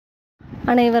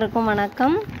அனைவருக்கும்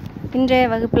வணக்கம். இன்றைய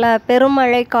வகுப்பில்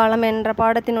பெருமழை காலம் என்ற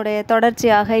பாடத்தினுடைய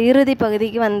தொடர்ச்சியாக இறுதி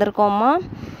பகுதிக்கு வந்திருக்கோம்மா.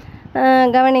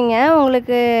 கவனிங்க,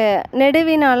 உங்களுக்கு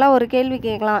நெடுவினால் ஒரு கேள்வி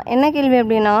கேட்கலாம். என்ன கேள்வி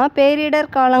அப்படின்னா, பேரிடர்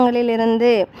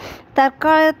காலங்களிலிருந்து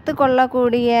தற்காத்து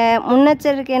கொள்ளக்கூடிய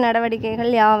முன்னெச்சரிக்கை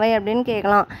நடவடிக்கைகள் யாவை அப்படின்னு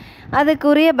கேட்கலாம்.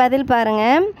 அதுக்குரிய பதில்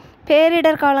பாருங்கள்.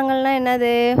 பேரிடர் காலங்கள்னால்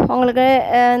என்னது? உங்களுக்கு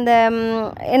இந்த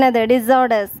என்னது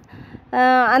டிஸார்டர்ஸ்,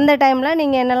 அந்த டைமில்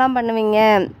நீங்கள் என்னெல்லாம் பண்ணுவீங்க,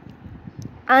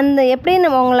 அந்த எப்படி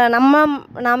உங்களை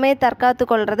நாமே தற்காத்து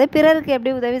கொள்வது, பிறருக்கு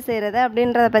எப்படி உதவி செய்கிறது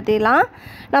அப்படின்றத பற்றிலாம்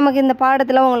நமக்கு இந்த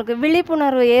பாடத்தில் உங்களுக்கு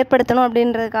விழிப்புணர்வு ஏற்படுத்தணும்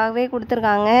அப்படின்றதுக்காகவே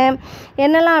கொடுத்துருக்காங்க.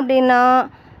 என்னெல்லாம் அப்படின்னா,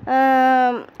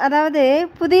 அதாவது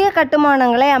புதிய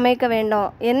கட்டுமானங்களை அமைக்க வேண்டும்.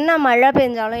 என்ன மழை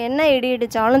பெஞ்சாலும் என்ன இடி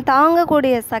இடித்தாலும்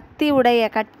தாங்கக்கூடிய சக்தி உடைய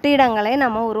கட்டிடங்களை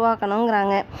நம்ம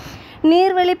உருவாக்கணுங்கிறாங்க.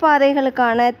 நீர்வழி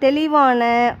பாதைகளுக்கான தெளிவான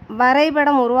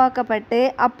வரைபடம் உருவாக்கப்பட்டு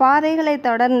அப்பாதைகளை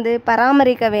தொடர்ந்து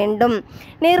பராமரிக்க வேண்டும்.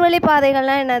 நீர்வழி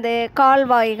பாதைகள்னால் என்னது?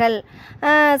 கால்வாய்கள்.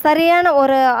 சரியான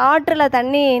ஒரு ஆற்றில்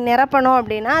தண்ணி நிரப்பணும்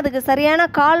அப்படின்னா அதுக்கு சரியான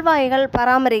கால்வாய்கள்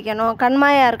பராமரிக்கணும்.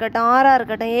 கண்மாயாக இருக்கட்டும், ஆறாக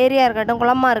இருக்கட்டும், ஏரியாக இருக்கட்டும்,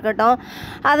 குளமாக இருக்கட்டும்,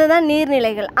 அதுதான்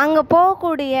நீர்நிலைகள். அங்கே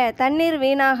போகக்கூடிய தண்ணீர்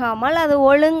வீணாகாமல் அது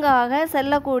ஒழுங்காக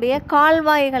செல்லக்கூடிய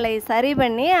கால்வாய்களை சரி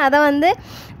பண்ணி அதை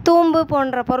தூம்பு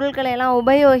போன்ற பொருட்களை எல்லாம்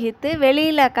உபயோகித்து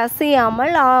வெளியில்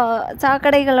கசியாமல்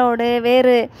சாக்கடைகளோடு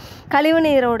வேறு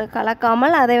கழிவுநீரோடு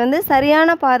கலக்காமல் அதை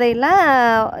சரியான பாதையில்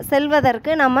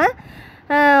செல்வதற்கு நம்ம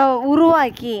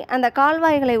உருவாக்கி, அந்த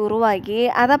கால்வாய்களை உருவாக்கி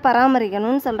அதை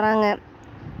பராமரிக்கணும்னு சொல்கிறாங்க.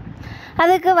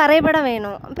 அதுக்கு வரைபடம்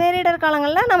வேணும். பேரிடர்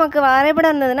காலங்களில் நமக்கு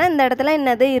வரைபடம் இருந்ததுன்னா இந்த இடத்துல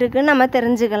என்னது இருக்குதுன்னு நம்ம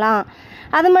தெரிஞ்சுக்கலாம்.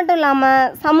 அது மட்டும்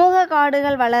இல்லாமல் சமூக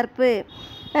காடுகள் வளர்ப்பு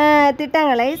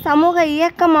திட்டங்களை சமூக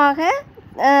இயக்கமாக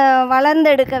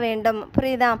வளர்ந்தெடுக்க வேண்டும்.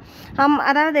 புரியுதா?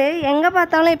 அதாவது எங்கே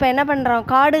பார்த்தாலும் இப்போ என்ன பண்ணுறோம்,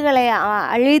 காடுகளை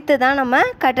அழித்து தான் நம்ம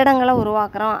கட்டடங்களை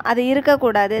உருவாக்குறோம். அது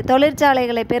இருக்கக்கூடாது.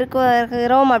 தொழிற்சாலைகளை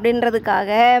பெருக்குகிறோம்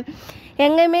அப்படின்றதுக்காக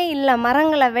எங்கேயுமே இல்லை,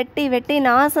 மரங்களை வெட்டி வெட்டி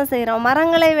நாசம் செய்கிறோம்.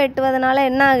 மரங்களை வெட்டுவதனால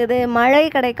என்ன ஆகுது? மழை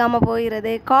கிடைக்காமல்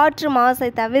போகிறது, காற்று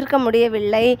மாசை தவிர்க்க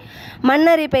முடியவில்லை,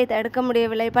 மண்ணரிப்பை தடுக்க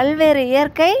முடியவில்லை, பல்வேறு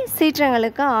இயற்கை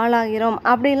சீற்றங்களுக்கு ஆளாகிறோம்.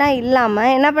 அப்படிலாம்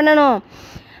இல்லாமல் என்ன பண்ணணும்,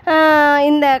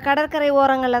 இந்த கடற்கரை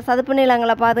ஓரங்களில் சதுப்பு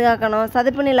நிலங்களை பாதுகாக்கணும்,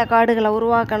 சதுப்பு நில காடுகளை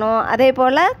உருவாக்கணும். அதே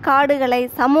போல் காடுகளை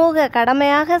சமூக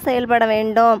கடமையாக செயல்பட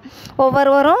வேண்டும்,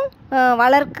 ஒவ்வொருவரும்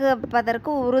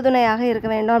வளர்ப்பதற்கு உறுதுணையாக இருக்க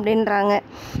வேண்டும் அப்படின்றாங்க.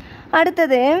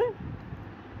 அடுத்தது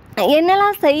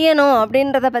என்னெல்லாம் செய்யணும்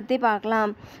அப்படின்றத பற்றி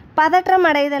பார்க்கலாம். பதற்றம்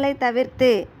அடைதலை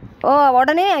தவிர்த்து,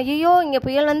 உடனே ஐயோ இங்கே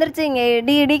புயல் வந்துருச்சு, இங்கே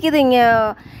இடி இடிக்குது, இங்கே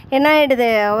என்ன ஆகிடுது,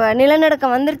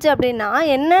 நிலநடுக்கம் வந்துருச்சு அப்படின்னா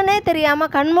என்னன்னே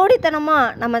தெரியாமல்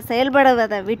கண்மூடித்தனமாக நம்ம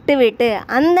செயல்படுவதை விட்டு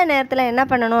அந்த நேரத்தில் என்ன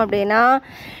பண்ணணும் அப்படின்னா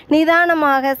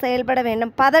நிதானமாக செயல்பட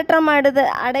வேண்டும். பதற்றம்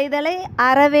அடைதலை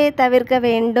அறவே தவிர்க்க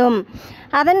வேண்டும்.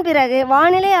 அதன் பிறகு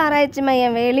வானிலை ஆராய்ச்சி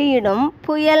மையம் வெளியிடும்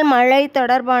புயல் மழை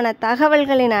தொடர்பான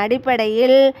தகவல்களின்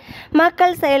அடிப்படையில்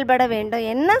மக்கள் செயல்பட வேண்டும்.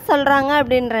 என்ன சொல்கிறாங்க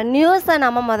அப்படின்ற நியூஸை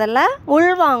நம்ம முதல்ல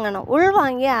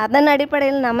உள்வாங்கி அதன்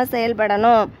அடிப்படையில் நம்ம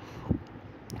செயல்படணும்.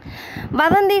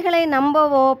 வதந்திகளை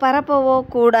நம்பவோ பரப்பவோ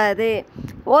கூடாது.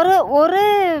 ஒரு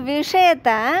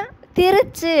விஷயத்தை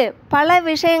திரிச்சு பல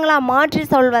விஷயங்களாக மாற்றி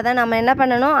சொல்வதை நம்ம என்ன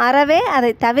பண்ணணும், அறவே அதை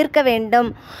தவிர்க்க வேண்டும்.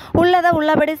 உள்ளதை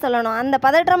உள்ளபடி சொல்லணும். அந்த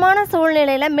பதற்றமான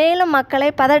சூழ்நிலையில் மேலும் மக்களை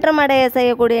பதற்றமடைய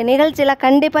செய்யக்கூடிய நிகழ்ச்சியில்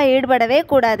கண்டிப்பாக ஈடுபடவே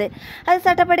கூடாது. அது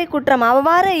சட்டப்படி குற்றம்.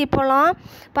 அவ்வாறு இப்போலாம்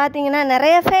பார்த்திங்கன்னா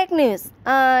நிறைய ஃபேக் நியூஸ்,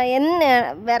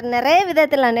 வேறு நிறைய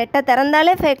விதத்தில் நெட்டை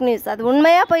திறந்தாலே ஃபேக் நியூஸ், அது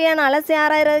உண்மையாக பொய்யான அலசி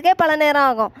ஆராய்றதுக்கே பல நேரம்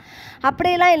ஆகும்.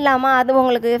 அப்படிலாம் இல்லாமல் அது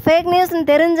உங்களுக்கு ஃபேக் நியூஸ்ன்னு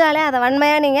தெரிஞ்சாலே அதை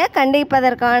வன்மையாக நீங்கள்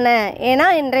கண்டிப்பதற்கான, ஏன்னா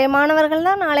இன்றைய மாணவர்கள்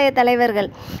தான் நாளைய தலைவர்கள்.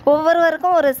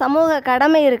 ஒவ்வொருவருக்கும் ஒரு சமூக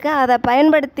கடமை இருக்குது. அதை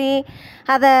பயன்படுத்தி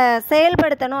அதை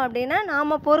செயல்படுத்தணும் அப்படின்னா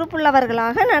நாம்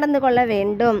பொறுப்புள்ளவர்களாக நடந்து கொள்ள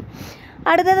வேண்டும்.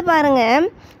 அடுத்தது பாருங்கள்,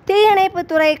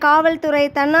 தீயணைப்புத்துறை, காவல்துறை,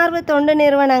 தன்னார்வ தொண்டு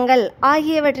நிறுவனங்கள்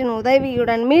ஆகியவற்றின்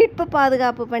உதவியுடன் மீட்பு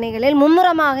பாதுகாப்பு பணிகளில்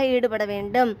மும்முரமாக ஈடுபட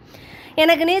வேண்டும்.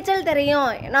 எனக்கு நீச்சல் தெரியும்,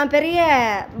 நான் பெரிய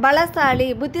பலசாலி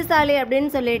புத்திசாலி அப்படின்னு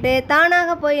சொல்லிட்டு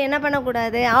தானாக போய் என்ன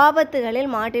பண்ணக்கூடாது, ஆபத்துகளில்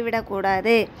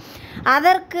மாட்டிவிடக்கூடாது.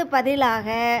 அதற்கு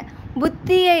பதிலாக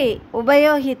புத்தியை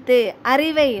உபயோகித்து,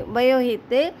 அறிவை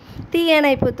உபயோகித்து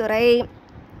தீயணைப்புத்துறை,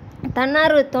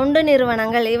 தன்னார்வ தொண்டு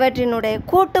நிறுவனங்கள் இவற்றினுடைய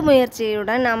கூட்டு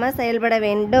முயற்சியுடன் நாம் செயல்பட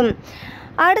வேண்டும்.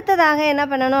 அடுத்ததாக என்ன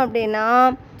பண்ணணும் அப்படின்னா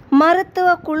மருத்துவ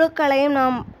குழுக்களையும்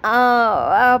நாம்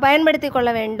பயன்படுத்தி கொள்ள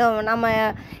வேண்டும். நம்ம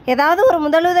ஏதாவது ஒரு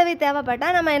முதலுதவி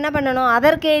தேவைப்பட்டால் நம்ம என்ன பண்ணணும்,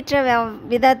 அதற்கேற்ற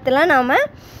விதத்தில் நாம்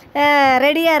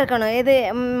ரெடியாக இருக்கணும். எது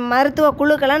மருத்துவ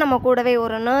குழுக்களை நம்ம கூடவே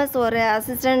ஒரு நர்ஸ், ஒரு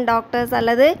அசிஸ்டன்ட் டாக்டர்ஸ்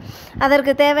அல்லது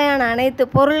அதற்கு தேவையான அனைத்து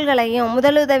பொருள்களையும்,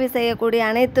 முதலுதவி செய்யக்கூடிய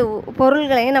அனைத்து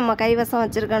பொருள்களையும் நம்ம கைவசம்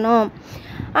வச்சுருக்கணும்.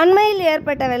 அண்மையில்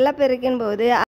ஏற்பட்ட வெள்ளப்பெருக்கின் போது